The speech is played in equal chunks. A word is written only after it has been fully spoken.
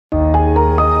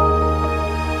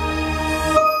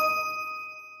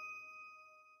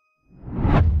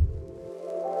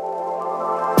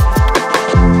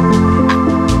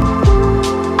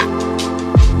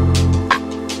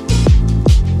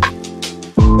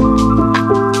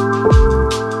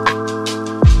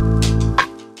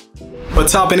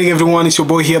what's happening everyone? It's your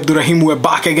boy here Abdurrahim. We're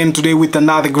back again today with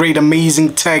another great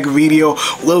amazing tech video.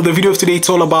 Well, the video of today is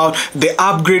all about the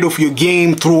upgrade of your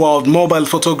game throughout mobile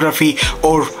photography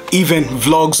or even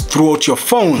vlogs throughout your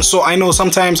phone. So I know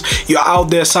sometimes you're out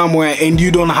there somewhere and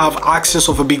you don't have access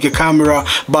of a bigger camera,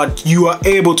 but you are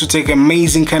able to take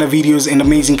amazing kind of videos and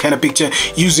amazing kind of picture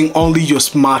using only your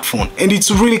smartphone, and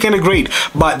it's really kind of great.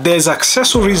 But there's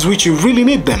accessories which you really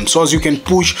need them so as you can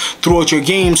push throughout your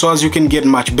game, so as you can get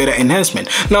much better enhancement.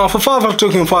 Now for further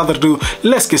ado,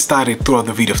 let's get started throughout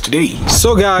the video of today.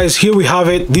 So guys, here we have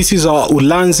it. This is our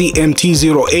Ulanzi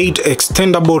MT08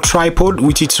 extendable tripod,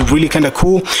 which is really kind of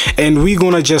cool, and we're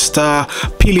gonna just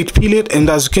peel it,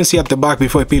 and as you can see at the back,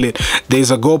 before I peel it,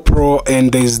 there's a GoPro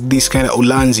and there's this kind of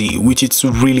Ulanzi, which it's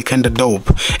really kind of dope,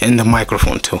 and the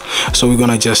microphone too. So we're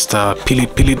gonna just peel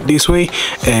it this way,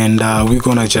 and we're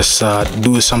gonna just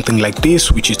do something like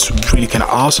this, which is really kind of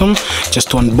awesome, just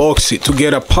to unbox it to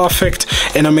get a perfect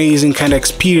and amazing kind of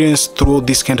experience through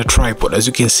this kind of tripod. As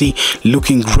you can see,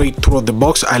 looking great throughout the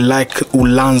box. I like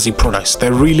Ulanzi products,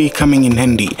 they're really coming in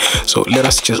handy. So let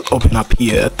us just open up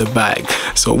here at the bag.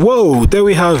 So whoa, there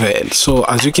we have it. So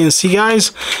as you can see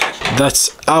guys,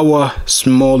 that's our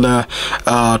smaller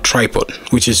tripod,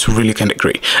 which is really kind of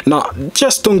great. Now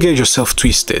just don't get yourself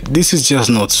twisted, this is just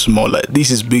not smaller,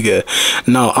 this is bigger.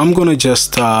 Now I'm gonna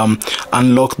just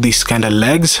unlock these kind of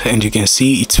legs, and you can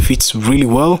see it fits really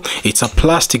well. It's a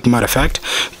plastic, matter of fact,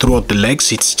 throughout the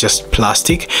legs it's just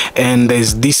plastic, and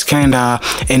there's this kind of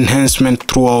enhancement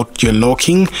throughout your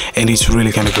locking, and it's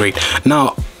really kind of great.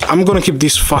 Now I'm gonna keep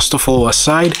this first of all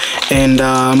aside, and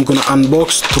I'm gonna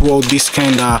unbox throughout this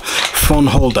kind of phone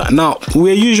holder. Now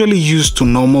we're usually used to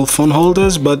normal phone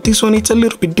holders, but this one, it's a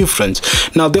little bit different.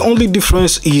 Now the only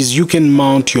difference is you can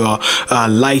mount your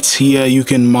lights here, you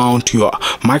can mount your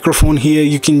microphone here,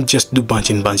 you can just do bunch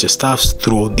of stuff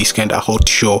through this kind of hot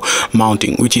show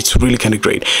mounting, which is really kind of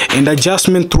great. And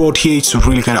adjustment throughout here, it's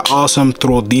really kind of awesome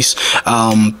throughout this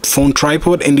phone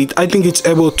tripod, and I think it's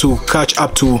able to catch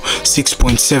up to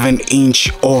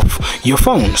 6.7-inch of your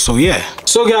phone. So yeah,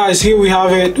 so guys, here we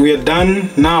have it, we are done.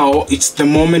 Now it's the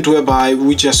moment whereby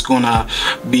we're just gonna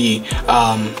be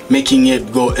making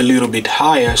it go a little bit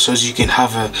higher, so as you can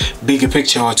have a bigger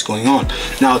picture of what's going on.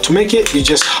 Now to make it, you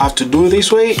just have to do it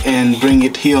this way and bring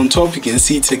it here on top. You can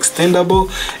see it's extendable,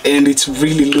 and it's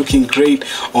really looking great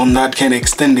on that kind of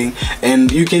extending.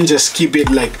 And you can just keep it,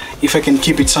 like if I can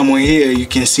keep it somewhere here, you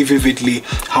can see vividly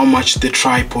how much the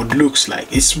tripod looks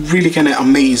like. It's really kind of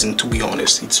amazing, to be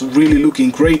honest. It's really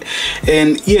looking great.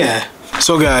 And yeah,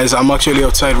 so guys, I'm actually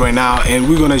outside right now, and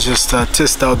we're gonna just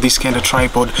test out this kind of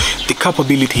tripod, the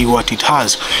capability what it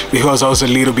has, because I was a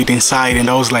little bit inside and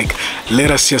I was like,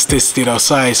 let us just test it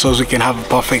outside so as we can have a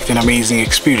perfect and amazing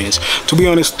experience. To be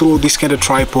honest, through this kind of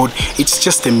tripod, it's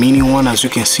just a mini one, as you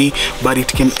can see, but it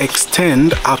can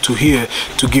extend up to here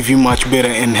to give you much better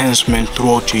enhancement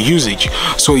throughout your usage.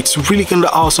 So it's really kind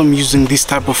of awesome using this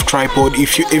type of tripod.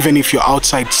 Even if you're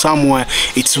outside somewhere,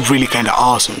 it's really kind of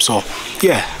awesome. So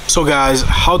yeah, so guys,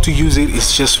 how to use it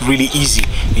is just really easy.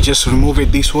 You just remove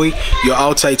it this way. You're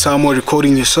outside somewhere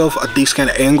recording yourself at this kind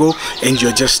of angle, and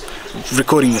you're just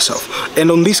recording yourself. And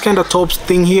on this kind of top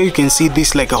thing here, you can see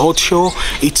this like a hot show.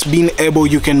 It's been able,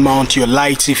 you can mount your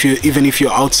lights. Even if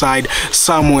you're outside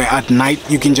somewhere at night,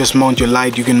 you can just mount your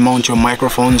light, you can mount your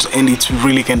microphones, and it's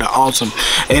really kind of awesome.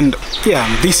 And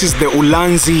yeah, this is the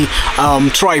Ulanzi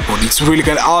tripod. It's really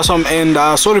kind of awesome.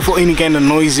 And sorry for any kind of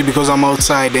noisy, because I'm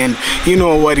outside, and you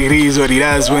know what it is, what it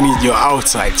does when you're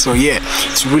outside. So yeah,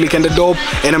 it's really kind of dope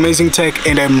and amazing tech,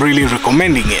 and I'm really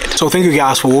recommending it. So thank you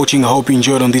guys for watching. I hope you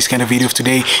enjoyed on this kind of video of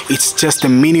today. It's just a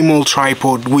minimal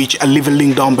tripod, which I'll leave a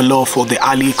link down below for the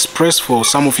AliExpress for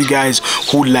some of you guys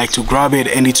who would like to grab it,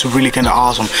 and it's really kind of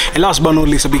awesome. And last but not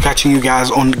least, I'll be catching you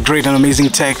guys on great and amazing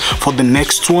tech for the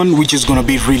next one, which is gonna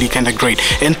be really kind of great.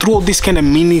 And throughout this kind of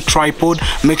mini tripod,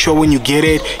 make sure when you get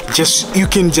it, you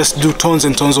can just do tons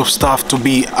and tons of stuff to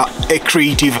be a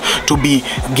creative, to be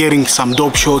getting some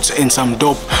dope shots and some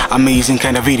dope amazing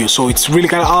kind of videos. So it's really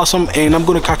kind of awesome, and I'm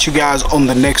gonna catch you guys on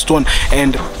the next one,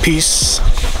 and peace.